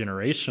had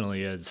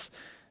generationally is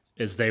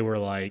they were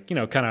like, kind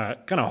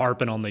of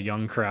harping on the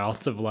young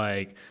crowds of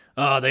like,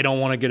 oh, they don't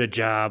want to get a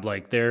job.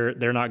 Like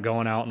they're not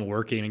going out and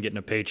working and getting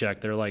a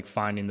paycheck. They're like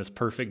finding this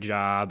perfect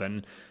job,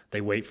 and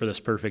they wait for this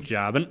perfect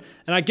job. And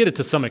I get it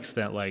to some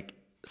extent, like,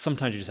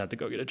 sometimes you just have to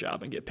go get a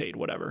job and get paid,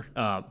 whatever.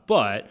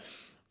 But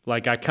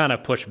like I kind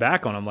of push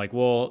back on them, like,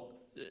 well,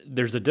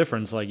 there's a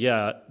difference. Like,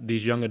 yeah,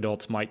 these young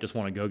adults might just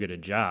want to go get a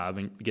job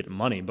and get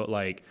money, but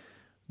like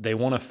they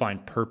want to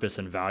find purpose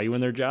and value in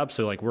their job.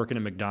 So like working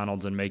at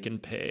McDonald's and making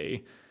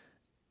pay,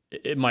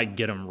 it might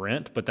get them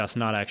rent, but that's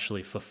not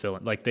actually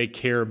fulfilling. Like they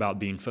care about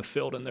being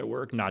fulfilled in their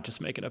work, not just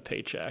making a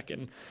paycheck.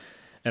 And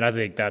I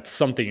think that's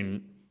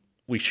something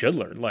we should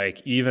learn.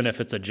 Like, even if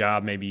it's a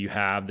job maybe you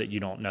have that you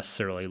don't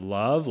necessarily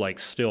love, like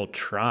still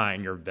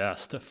trying your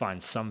best to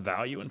find some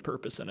value and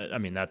purpose in it. I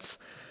mean, I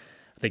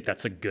think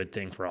that's a good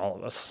thing for all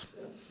of us.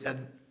 Yeah.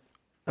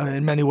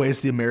 In many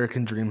ways, the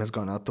American dream has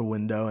gone out the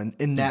window, and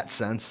in that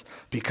sense,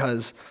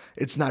 because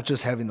it's not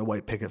just having the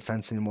white picket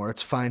fence anymore.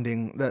 It's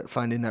finding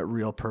that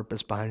real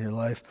purpose behind your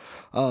life.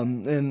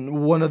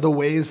 And one of the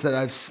ways that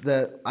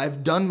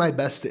I've done my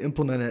best to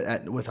implement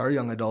it with our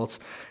young adults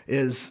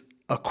is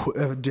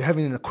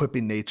having an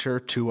equipping nature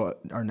to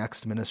our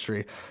next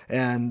ministry.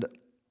 And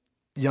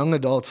young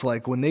adults,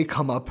 like when they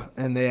come up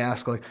and they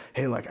ask like,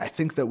 hey, like I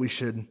think that we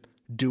should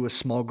do a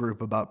small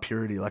group about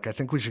purity. Like I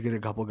think we should get a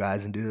couple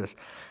guys and do this.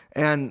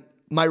 And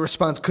my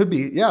response could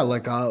be, yeah,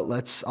 like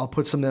I'll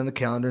put something on the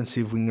calendar and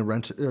see if we can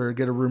rent or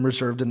get a room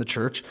reserved in the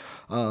church.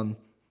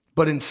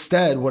 But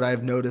instead, what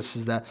I've noticed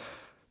is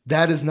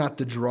that is not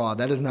the draw.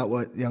 That is not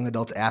what young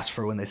adults ask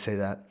for when they say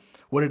that.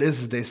 What it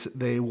is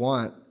they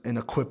want an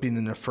equipping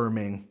and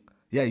affirming,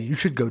 yeah, you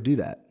should go do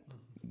that.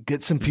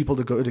 Get some people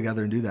to go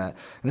together and do that.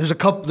 And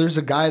there's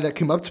a guy that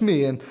came up to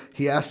me and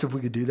he asked if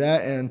we could do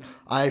that, and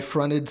I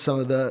fronted some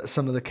of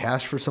the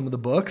cash for some of the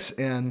books,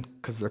 and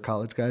because they're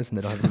college guys and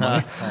they don't have the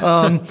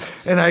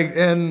money,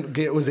 and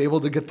was able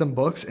to get them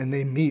books, and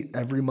they meet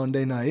every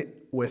Monday night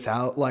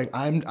without like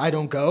I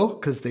don't go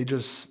because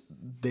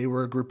they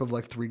were a group of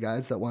like 3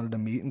 guys that wanted to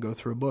meet and go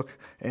through a book.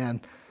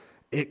 And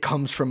it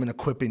comes from an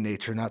equipping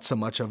nature, not so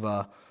much of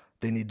a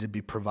they need to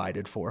be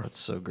provided for. That's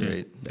so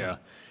great. Yeah.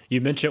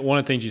 You mentioned one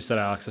of the things you said,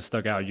 Alex, that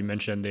stuck out. You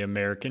mentioned the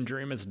American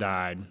dream has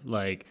died.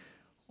 Like,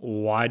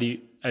 why do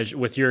you,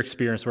 with your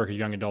experience working with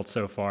young adults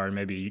so far, and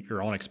maybe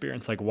your own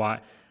experience, like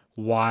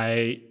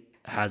why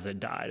has it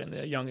died in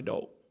the young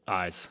adult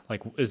eyes?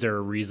 Like, is there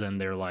a reason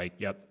they're like,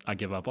 yep, I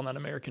give up on that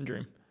American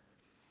dream?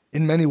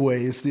 In many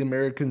ways, the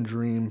American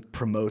dream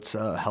promotes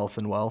health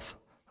and wealth.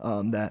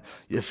 That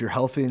if you're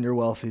healthy and you're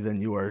wealthy, then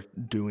you are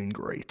doing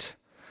great.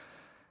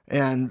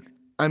 And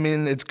I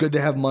mean, it's good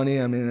to have money.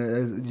 I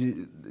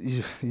mean,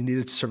 you need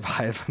it to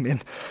survive. I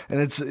mean, and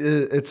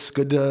it's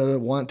good to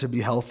want to be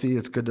healthy.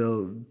 It's good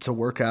to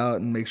work out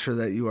and make sure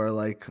that you are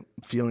like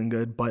feeling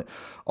good. But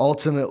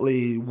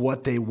ultimately,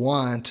 what they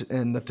want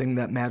and the thing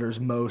that matters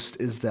most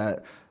is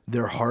that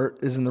their heart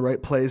is in the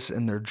right place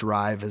and their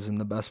drive is in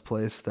the best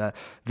place, that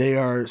they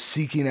are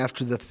seeking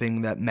after the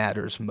thing that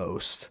matters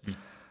most.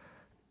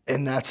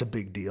 And that's a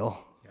big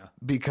deal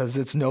because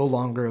it's no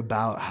longer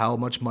about how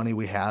much money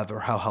we have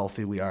or how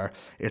healthy we are.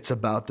 It's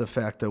about the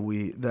fact that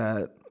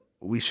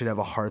we should have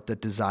a heart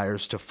that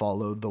desires to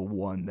follow the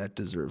one that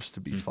deserves to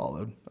be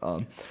followed.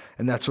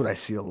 And that's what I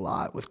see a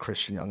lot with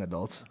Christian young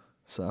adults.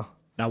 So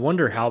I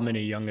wonder how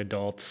many young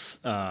adults,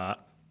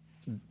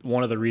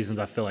 one of the reasons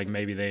I feel like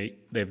maybe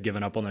they've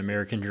given up on the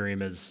American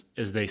dream is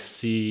they've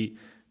seen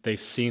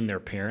their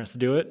parents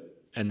do it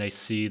and they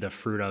see the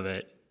fruit of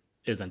it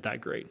isn't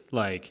that great.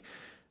 Like,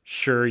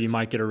 sure, you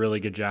might get a really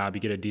good job,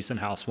 you get a decent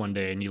house one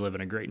day and you live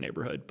in a great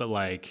neighborhood, but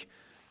like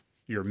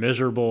you're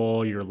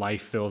miserable, your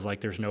life feels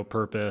like there's no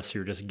purpose,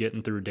 you're just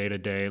getting through day to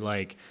day.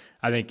 Like,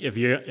 I think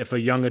if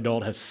a young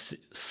adult has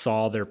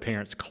saw their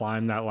parents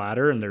climb that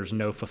ladder and there's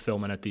no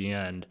fulfillment at the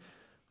end,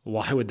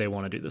 why would they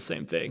want to do the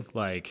same thing?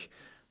 Like,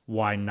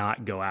 why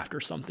not go after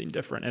something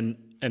different?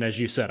 And as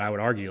you said, I would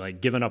argue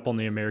like giving up on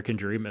the American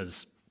dream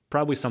is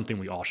probably something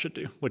we all should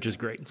do, which is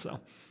great. So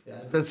yeah,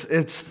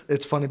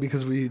 it's funny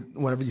because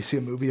whenever you see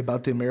a movie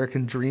about the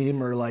American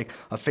dream or like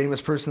a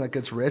famous person that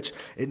gets rich,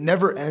 it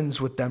never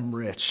ends with them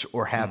rich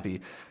or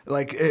happy.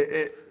 Like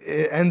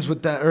it ends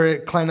with that, or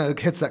it kind of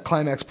hits that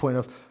climax point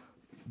of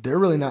they're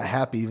really not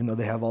happy even though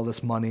they have all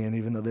this money and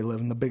even though they live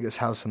in the biggest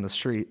house in the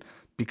street,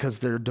 because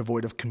they're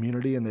devoid of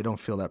community and they don't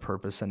feel that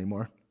purpose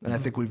anymore. And I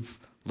think we've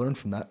learned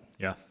from that.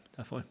 Yeah,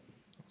 definitely.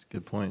 That's a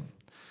good point.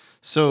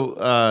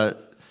 So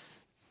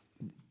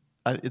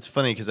it's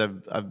funny because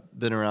I've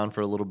been around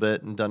for a little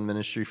bit and done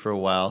ministry for a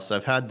while, so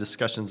I've had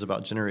discussions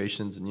about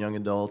generations and young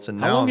adults.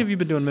 And how long have you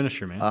been doing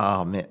ministry, man?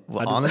 Oh man,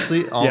 well,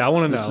 honestly, I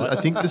want to know. I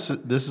think this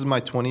is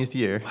my 20th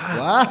year.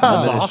 Wow,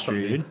 that's awesome,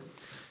 dude.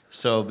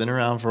 So I've been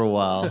around for a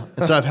while,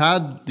 and so I've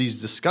had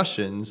these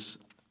discussions,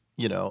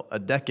 a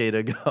decade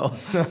ago,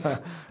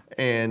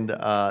 and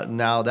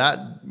now that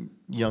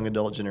young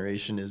adult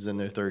generation is in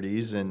their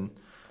 30s and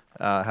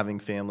having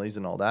families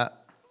and all that.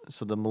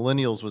 So the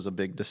millennials was a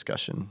big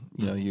discussion,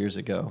 years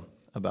ago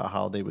about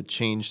how they would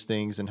change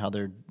things and how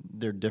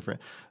they're different.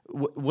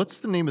 What's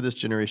the name of this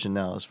generation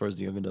now as far as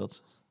the young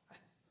adults?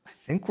 I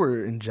think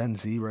we're in Gen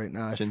Z right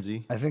now. Gen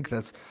Z? I think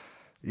it's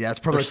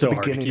probably so the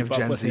hard to beginning of keep up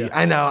Gen with, Z. yeah.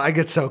 I know, I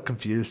get so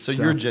confused. So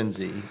you're Gen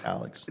Z,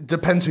 Alex. It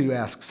depends who you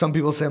ask. Some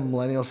people say I'm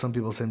millennial, some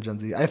people say I'm Gen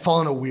Z. I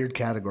fall in a weird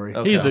category.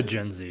 Okay. He's a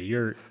Gen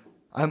Z.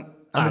 I'm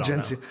a don't Gen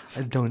know. Z.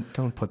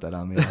 Don't put that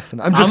on me,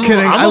 Austin. I'm just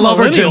kidding. I'm I a love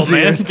our Gen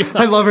millennial, man. Zers.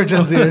 I love our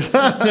Gen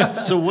Zers.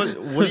 So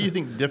what do you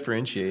think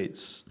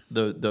differentiates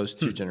those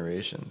two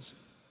generations?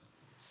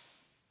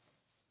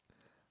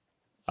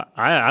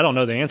 I don't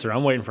know the answer.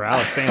 I'm waiting for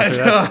Alex to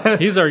answer that.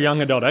 He's our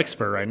young adult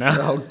expert right now.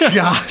 Oh gosh,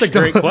 That's a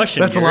great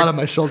question. That's Gary. a lot on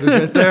my shoulders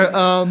right there.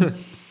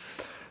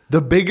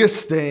 The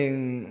biggest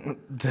thing.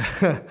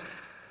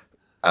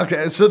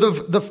 Okay, so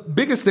the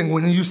biggest thing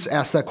when you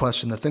ask that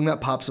question, the thing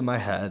that pops in my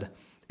head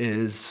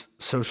is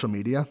social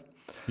media,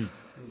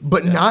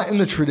 but not in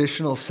the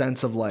traditional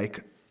sense of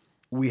like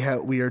we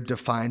are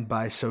defined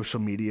by social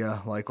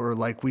media, or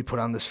we put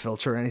on this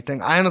filter or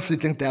anything. I honestly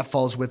think that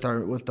falls with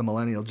the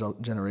millennial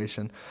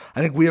generation.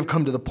 I think we have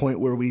come to the point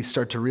where we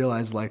start to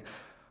realize like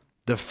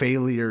the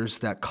failures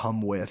that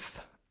come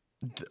with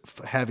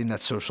having that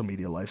social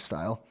media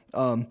lifestyle.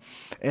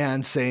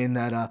 And saying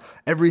that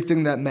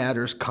everything that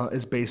matters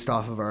is based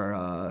off of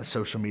our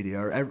social media,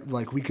 or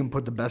we can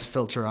put the best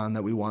filter on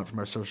that we want from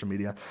our social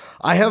media.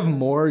 I have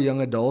more young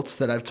adults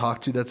that I've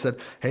talked to that said,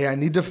 hey, I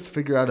need to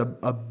figure out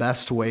a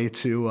best way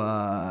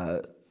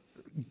to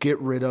get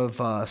rid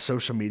of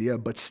social media,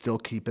 but still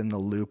keep in the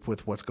loop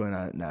with what's going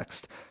on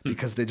next,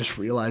 because they just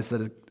realize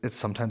that it's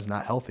sometimes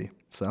not healthy.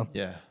 So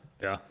Yeah.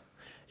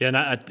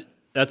 And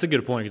that's a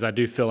good point, because I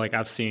do feel like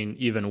I've seen,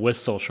 even with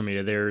social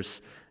media,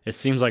 it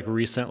seems like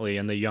recently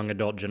in the young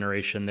adult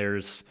generation,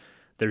 there's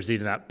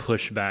even that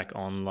pushback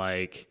on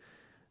like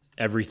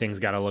everything's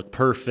got to look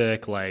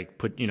perfect. Like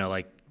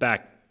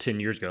back 10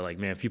 years ago, like,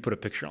 man, if you put a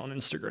picture on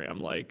Instagram,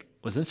 like,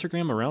 was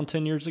Instagram around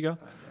 10 years ago?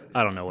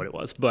 I don't know what it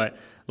was, but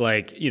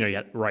like, you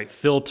had the right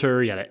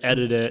filter, you had to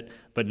edit it.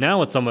 But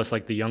now it's almost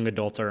like the young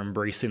adults are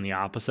embracing the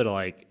opposite of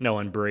like, no,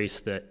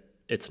 embrace that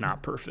it's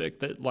not perfect,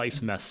 that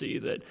life's messy,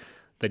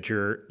 that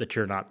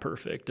you're not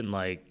perfect, and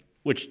like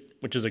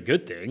which is a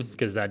good thing,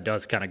 because that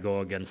does kind of go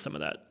against some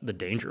of the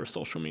danger of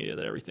social media,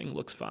 that everything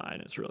looks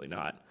fine. It's really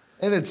not.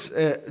 And it's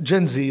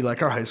Gen Z,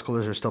 like our high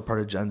schoolers are still part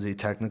of Gen Z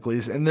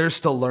technically, and they're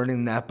still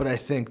learning that. But I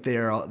think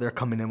they're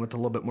coming in with a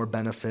little bit more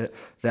benefit,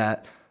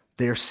 that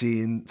they're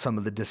seeing some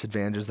of the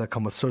disadvantages that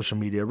come with social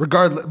media,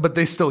 regardless. But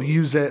they still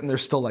use it, and they're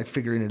still like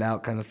figuring it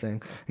out, kind of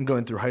thing, and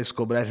going through high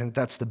school. But I think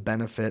that's the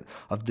benefit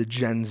of the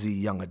Gen Z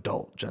young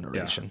adult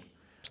generation. Yeah.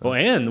 So. Well,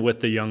 and with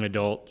the young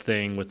adult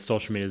thing with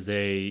social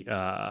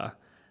media,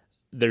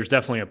 there's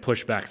definitely a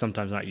pushback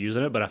sometimes not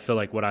using it, but I feel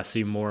like what I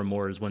see more and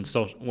more is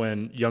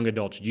when young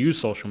adults use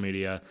social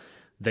media,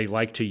 they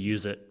like to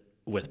use it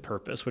with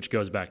purpose, which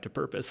goes back to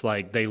purpose.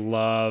 Like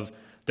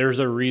there's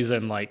a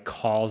reason like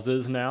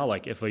causes now,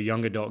 like if a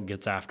young adult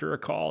gets after a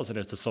cause and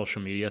it's a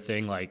social media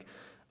thing, like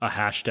a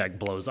hashtag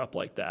blows up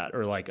like that,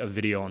 or like a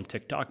video on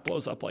TikTok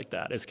blows up like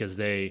that. It's because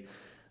they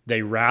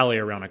rally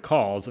around a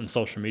cause, and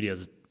social media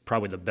is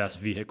probably the best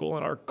vehicle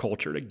in our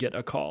culture to get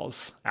a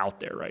cause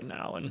out there right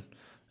now. And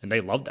they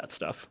love that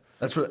stuff.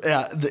 That's what,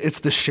 yeah.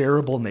 It's the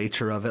shareable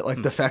nature of it,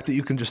 like the fact that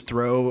you can just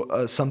throw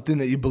something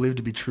that you believe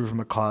to be true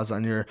from a cause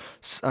on your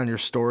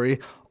story.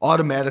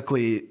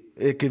 Automatically,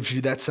 it gives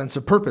you that sense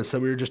of purpose that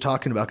we were just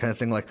talking about, kind of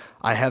thing. Like,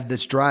 I have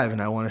this drive,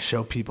 and I want to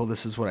show people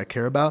this is what I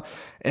care about,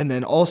 and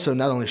then also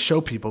not only show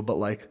people, but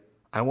like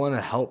I want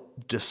to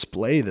help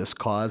display this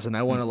cause, and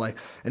I want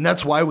to and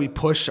that's why we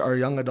push our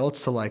young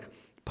adults to like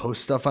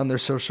post stuff on their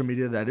social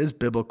media that is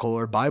biblical,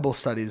 or Bible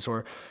studies,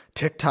 or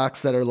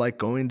TikToks that are like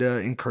going to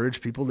encourage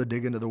people to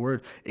dig into the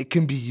word. It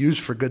can be used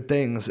for good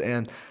things.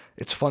 And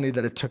it's funny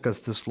that it took us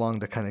this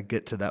long to kind of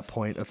get to that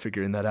point of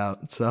figuring that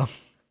out. So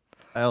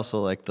I also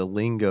like the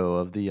lingo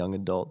of the young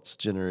adults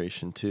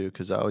generation too,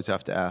 because I always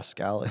have to ask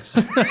Alex,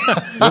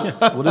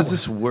 what does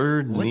this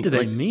word mean? What do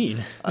they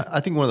mean? I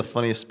think one of the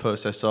funniest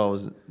posts I saw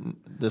was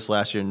this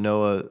last year.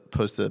 Noah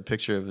posted a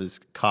picture of his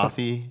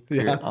coffee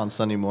here on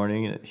Sunday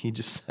morning, and he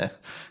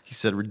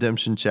said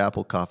Redemption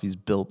Chapel coffee's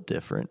built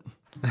different.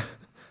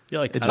 You're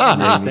like, it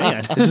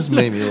just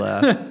made me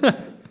laugh.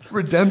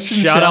 Redemption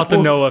Shout Chapel. out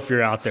to Noah if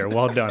you're out there.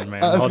 Well done,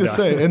 man. I was going to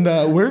say, and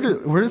where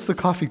does the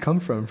coffee come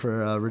from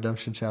for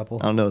Redemption Chapel?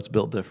 I don't know. It's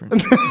built different.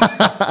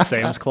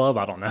 Sam's Club?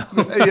 I don't know.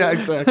 Yeah,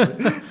 exactly.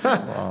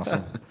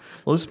 Awesome.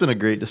 Well, this has been a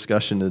great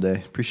discussion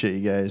today. Appreciate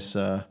you guys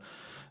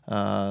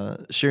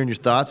sharing your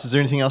thoughts. Is there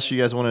anything else you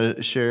guys want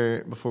to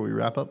share before we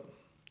wrap up?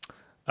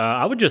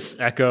 I would just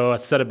echo, I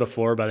said it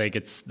before, but I think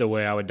it's the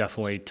way I would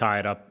definitely tie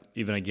it up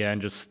even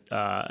again. Just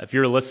if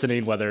you're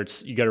listening, whether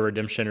it's you go to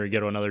Redemption or you go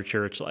to another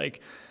church,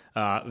 like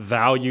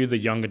value the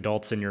young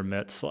adults in your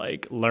midst,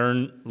 like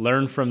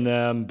learn from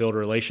them, build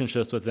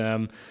relationships with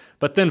them.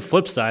 But then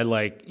flip side,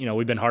 like, you know,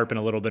 we've been harping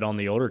a little bit on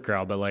the older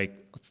crowd, but like,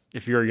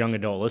 if you're a young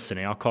adult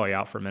listening, I'll call you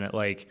out for a minute.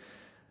 Like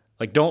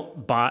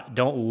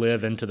don't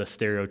live into the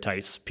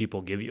stereotypes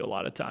people give you a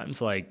lot of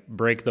times. Like,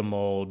 break the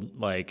mold,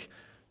 like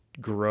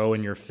grow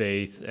in your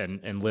faith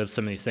and live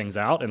some of these things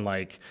out,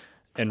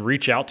 and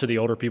reach out to the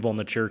older people in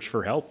the church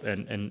for help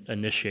and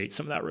initiate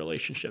some of that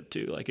relationship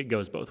too. Like, it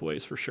goes both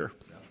ways for sure.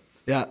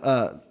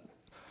 Yeah.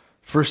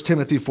 1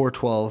 Timothy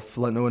 4:12,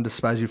 let no one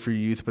despise you for your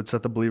youth, but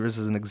set the believers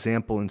as an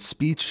example in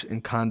speech, in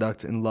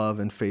conduct, in love,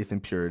 in faith,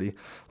 and purity. A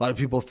lot of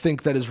people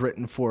think that is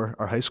written for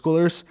our high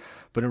schoolers,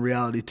 but in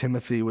reality,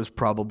 Timothy was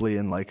probably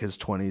in like his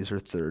 20s or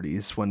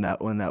 30s when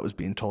that was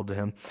being told to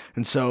him.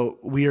 And so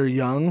we are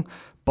young,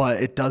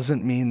 but it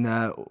doesn't mean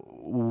that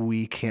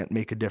we can't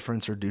make a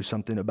difference or do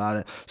something about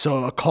it.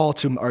 So a call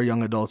to our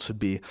young adults would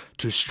be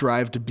to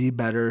strive to be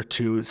better,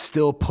 to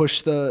still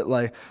push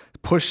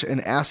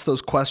and ask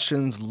those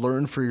questions,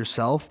 learn for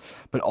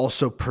yourself, but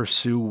also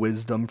pursue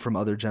wisdom from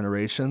other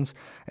generations.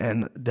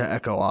 And to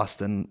echo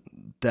Austin,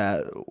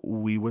 that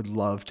we would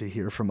love to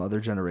hear from other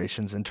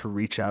generations and to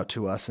reach out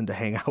to us and to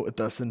hang out with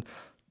us and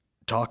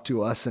talk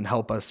to us and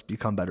help us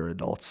become better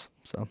adults.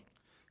 So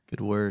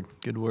good word.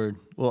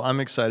 Well, I'm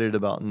excited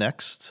about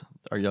Next,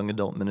 our young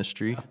adult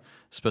ministry,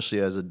 especially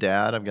as a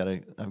dad. I've got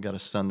a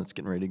son that's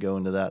getting ready to go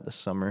into that this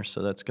summer,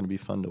 so that's going to be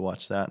fun to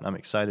watch that, and I'm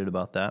excited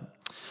about that.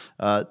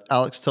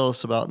 Alex, tell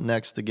us about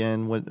Next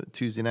again. What,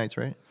 Tuesday nights,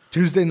 right?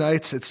 Tuesday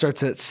nights, it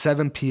starts at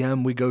 7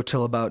 p.m. We go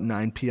till about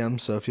 9 p.m.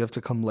 So if you have to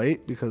come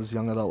late because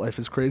young adult life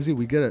is crazy,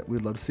 we get it.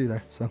 We'd love to see you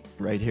there. So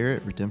right here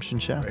at Redemption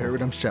Chapel. Right here at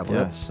Redemption Chapel.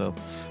 Yeah. So,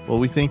 well,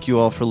 we thank you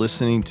all for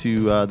listening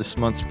to this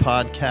month's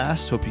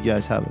podcast. Hope you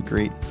guys have a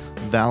great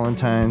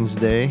Valentine's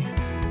Day,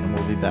 and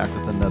we'll be back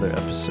with another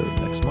episode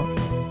next month.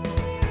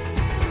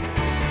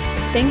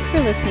 Thanks for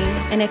listening,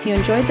 and if you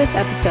enjoyed this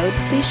episode,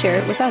 please share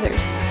it with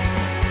others.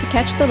 To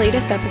catch the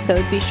latest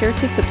episode, be sure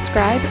to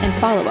subscribe and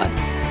follow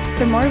us.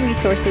 For more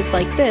resources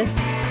like this,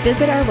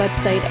 visit our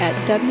website at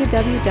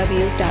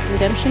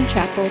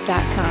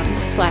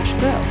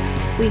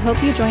www.redemptionchapel.com/grow. We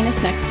hope you join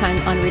us next time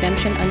on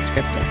Redemption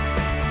Unscripted.